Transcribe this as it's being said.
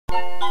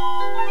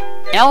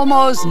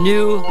Elmo's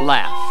New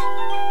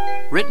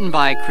Laugh. Written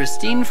by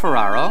Christine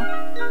Ferraro,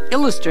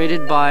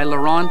 illustrated by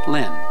Laurent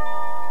Lynn.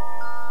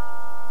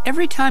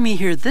 Every time you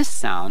hear this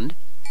sound,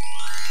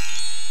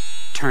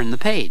 turn the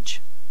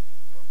page.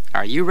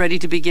 Are you ready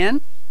to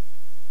begin?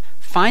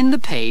 Find the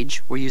page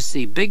where you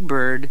see Big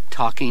Bird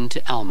talking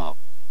to Elmo.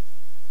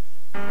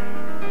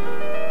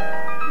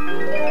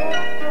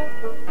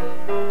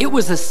 It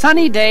was a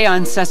sunny day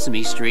on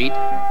Sesame Street,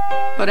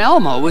 but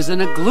Elmo was in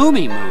a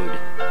gloomy mood.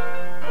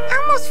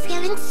 Elmo's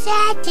feeling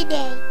sad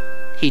today,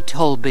 he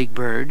told Big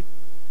Bird.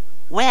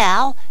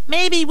 Well,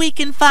 maybe we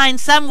can find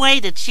some way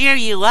to cheer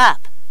you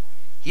up.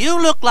 You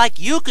look like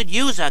you could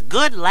use a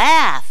good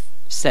laugh,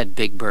 said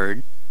Big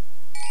Bird.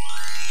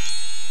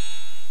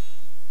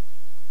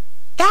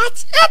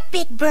 That's it,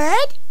 Big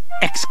Bird,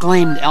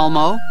 exclaimed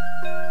Elmo.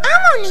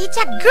 Elmo needs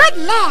a good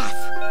laugh,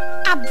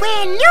 a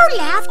brand new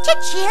laugh to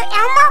cheer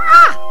Elmo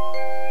up.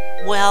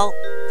 Well,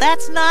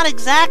 that's not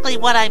exactly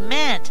what I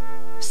meant,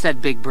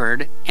 said Big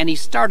Bird, and he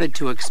started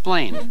to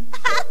explain.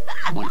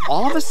 When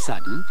all of a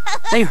sudden,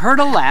 they heard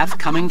a laugh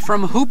coming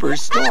from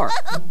Hooper's store.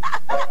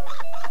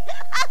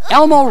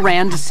 Elmo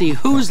ran to see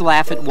whose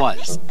laugh it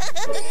was.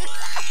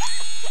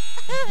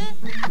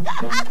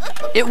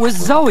 It was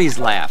Zoe's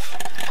laugh.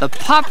 The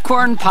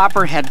popcorn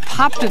popper had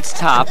popped its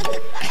top,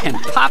 and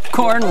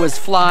popcorn was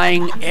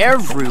flying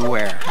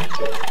everywhere.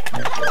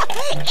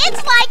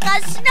 It's like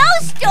a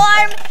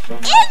snowstorm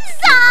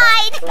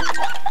inside!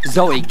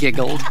 Zoe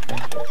giggled.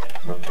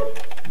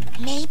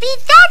 Maybe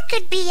that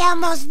could be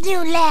Elmo's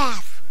new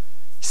laugh,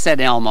 said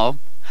Elmo.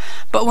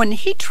 But when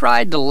he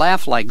tried to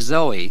laugh like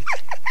Zoe,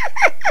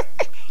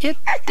 it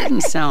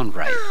didn't sound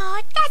right.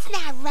 Oh, that's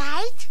not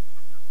right.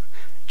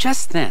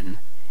 Just then,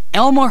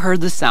 Elmo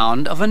heard the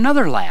sound of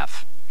another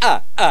laugh.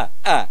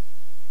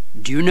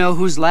 Do you know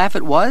whose laugh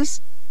it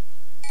was?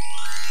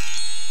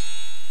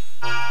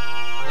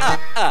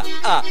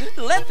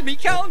 Let me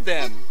count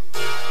them.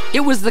 It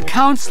was the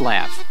Count's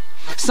laugh.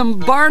 Some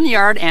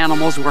barnyard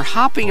animals were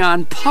hopping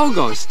on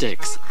pogo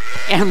sticks,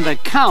 and the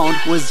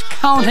Count was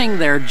counting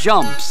their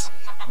jumps.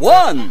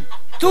 1,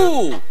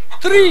 2,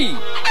 3.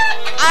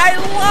 I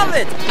love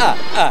it.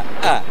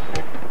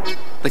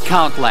 The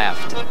Count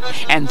laughed,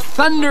 and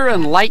thunder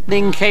and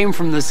lightning came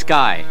from the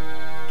sky.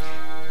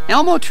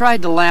 Elmo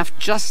tried to laugh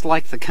just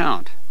like the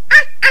Count.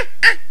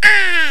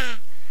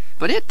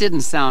 But it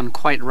didn't sound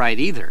quite right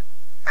either.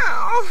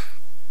 Oh.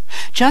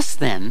 Just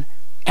then,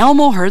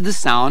 Elmo heard the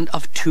sound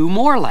of two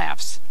more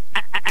laughs.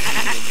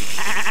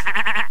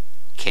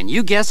 Can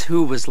you guess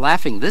who was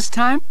laughing this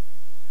time?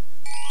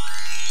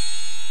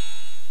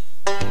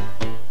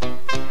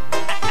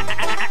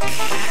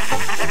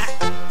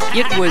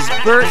 It was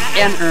Bert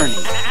and Ernie.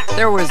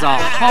 There was a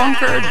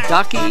honker,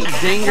 ducky,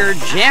 dinger,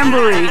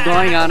 jamboree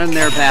going on in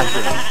their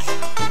bathroom.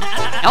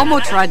 Elmo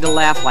tried to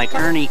laugh like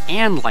Ernie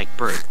and like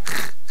Bert,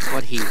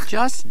 but he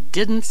just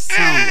didn't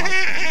sound like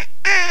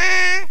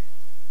them.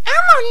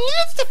 Elmo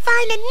needs to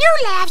find a new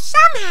laugh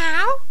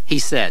somehow, he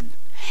said.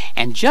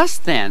 And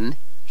just then,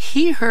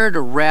 he heard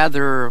a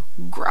rather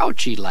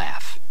grouchy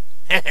laugh.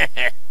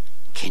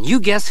 Can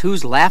you guess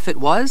whose laugh it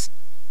was?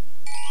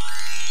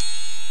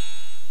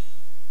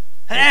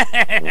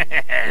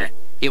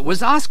 It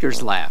was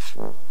Oscar's laugh.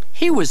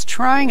 He was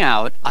trying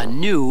out a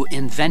new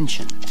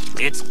invention.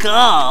 It's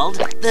called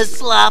the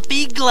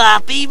Sloppy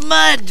Gloppy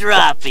Mud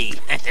Droppy.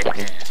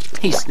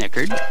 He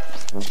snickered.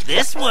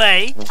 This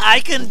way,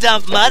 I can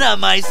dump mud on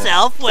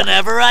myself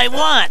whenever I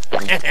want.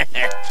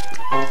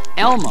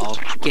 Elmo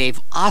gave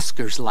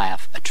Oscar's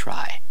laugh a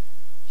try.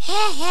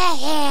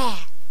 Oh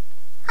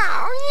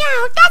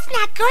no, that's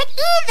not good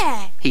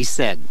either, he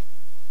said.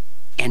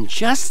 And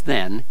just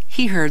then,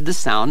 he heard the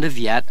sound of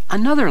yet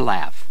another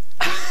laugh.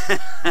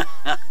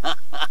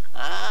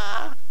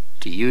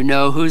 Do you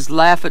know whose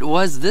laugh it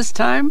was this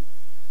time?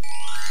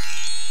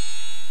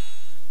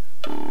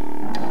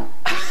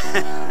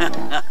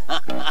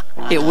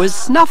 It was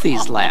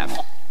Snuffy's laugh.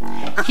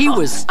 He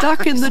was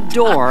stuck in the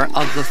door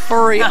of the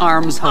Furry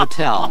Arms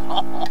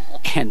Hotel,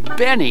 and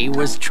Benny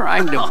was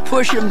trying to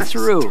push him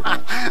through.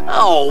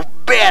 Oh,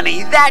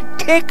 Benny, that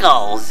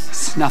tickles!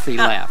 Snuffy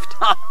laughed.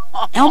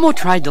 Elmo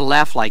tried to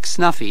laugh like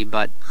Snuffy,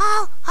 but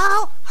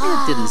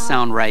it didn't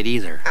sound right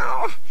either.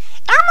 Oh,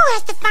 Elmo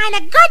has to find a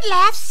good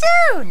laugh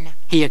soon,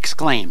 he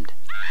exclaimed.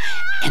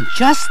 And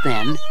just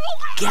then,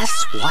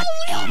 guess what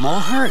Elmo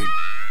heard?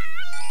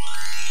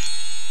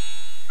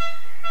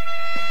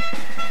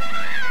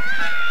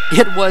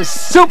 It was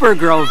Super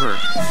Grover,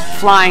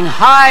 flying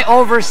high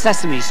over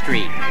Sesame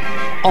Street.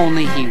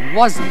 Only he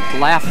wasn't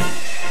laughing.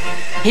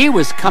 He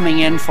was coming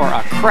in for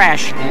a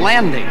crash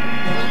landing.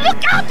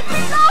 Look out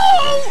below!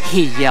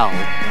 He yelled. Is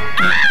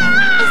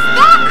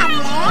that a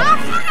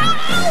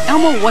laugh?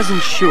 Elmo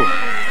wasn't sure,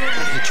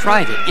 but he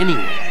tried it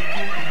anyway.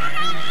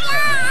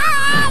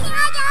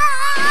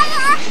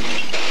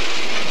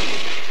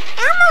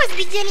 Elmo is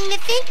beginning to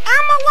think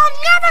Elmo will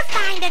never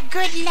find a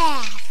good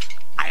laugh.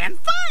 I am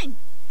fine.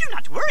 Do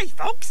not worry,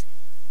 folks.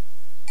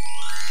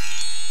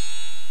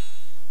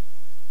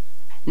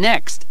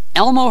 Next,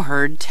 Elmo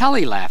heard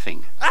Telly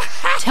laughing.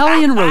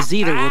 Telly and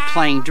Rosita were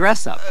playing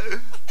dress-up,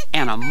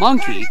 and a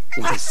monkey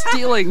was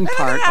stealing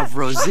part of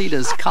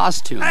Rosita's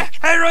costume.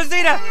 Hey,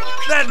 Rosita,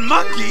 that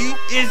monkey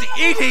is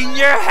eating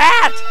your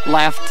hat!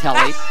 Laughed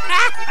Telly.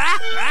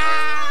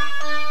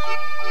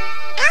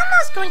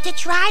 Elmo's going to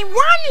try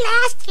one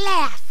last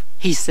laugh,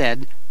 he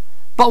said.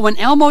 But when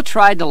Elmo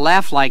tried to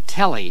laugh like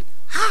Telly,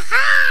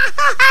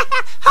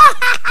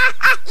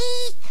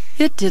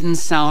 it didn't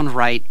sound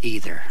right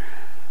either.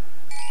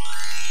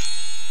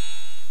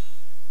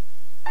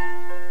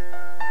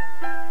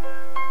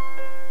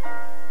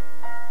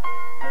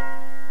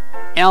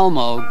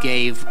 Elmo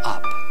gave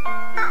up.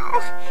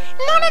 Oh,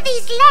 none of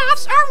these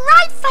laughs are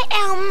right for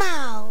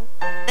Elmo.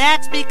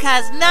 That's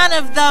because none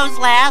of those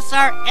laughs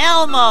are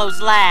Elmo's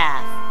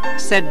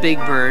laugh, said Big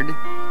Bird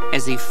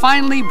as he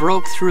finally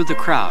broke through the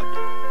crowd.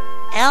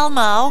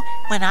 Elmo,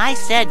 when I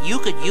said you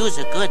could use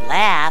a good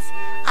laugh,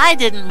 I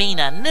didn't mean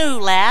a new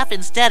laugh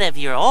instead of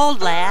your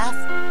old laugh.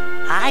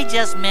 I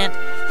just meant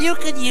you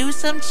could use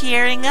some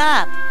cheering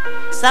up,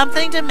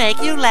 something to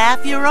make you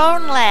laugh your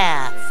own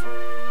laugh.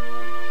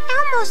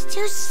 Elmo's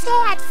too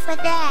sad for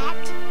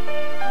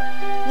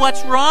that.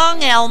 What's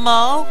wrong,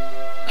 Elmo?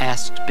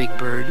 Asked Big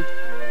Bird.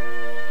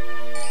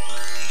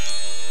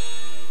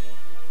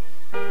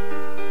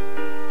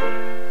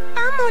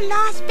 Elmo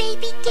lost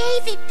baby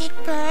David, Big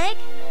Bird,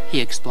 he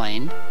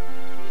explained.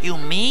 You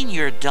mean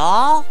your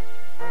doll?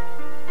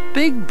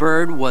 Big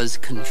Bird was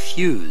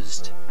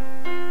confused.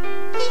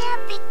 Yeah,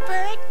 Big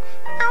Bird.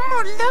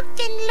 Elmo looked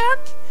and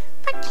looked,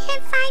 but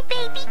can't find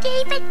baby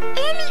David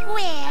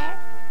anywhere.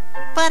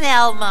 But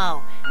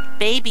Elmo,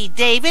 baby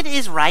David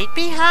is right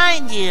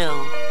behind you.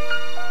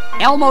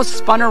 Elmo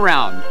spun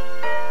around,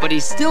 but he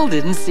still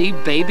didn't see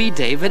baby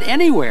David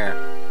anywhere.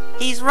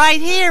 He's right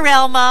here,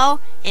 Elmo,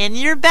 in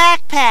your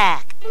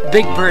backpack,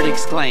 Big Bird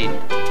exclaimed.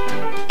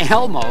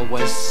 Elmo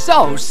was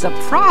so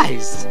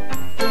surprised.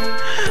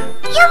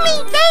 You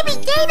mean baby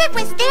David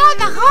was there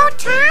the whole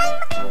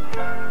time?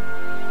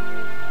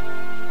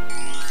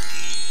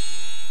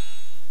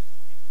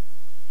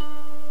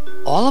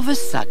 All of a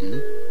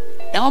sudden,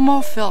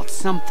 Elmo felt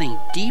something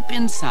deep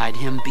inside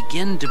him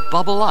begin to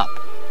bubble up.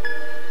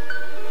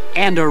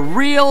 And a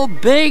real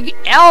big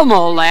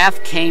Elmo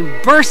laugh came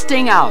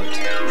bursting out.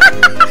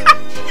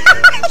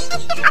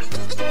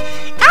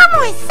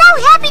 Elmo is so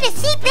happy to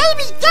see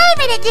baby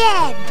David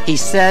again, he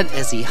said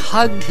as he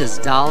hugged his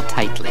doll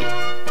tightly.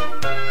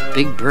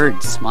 Big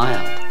Bird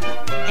smiled.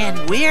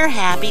 And we're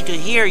happy to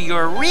hear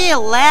your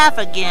real laugh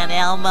again,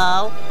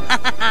 Elmo.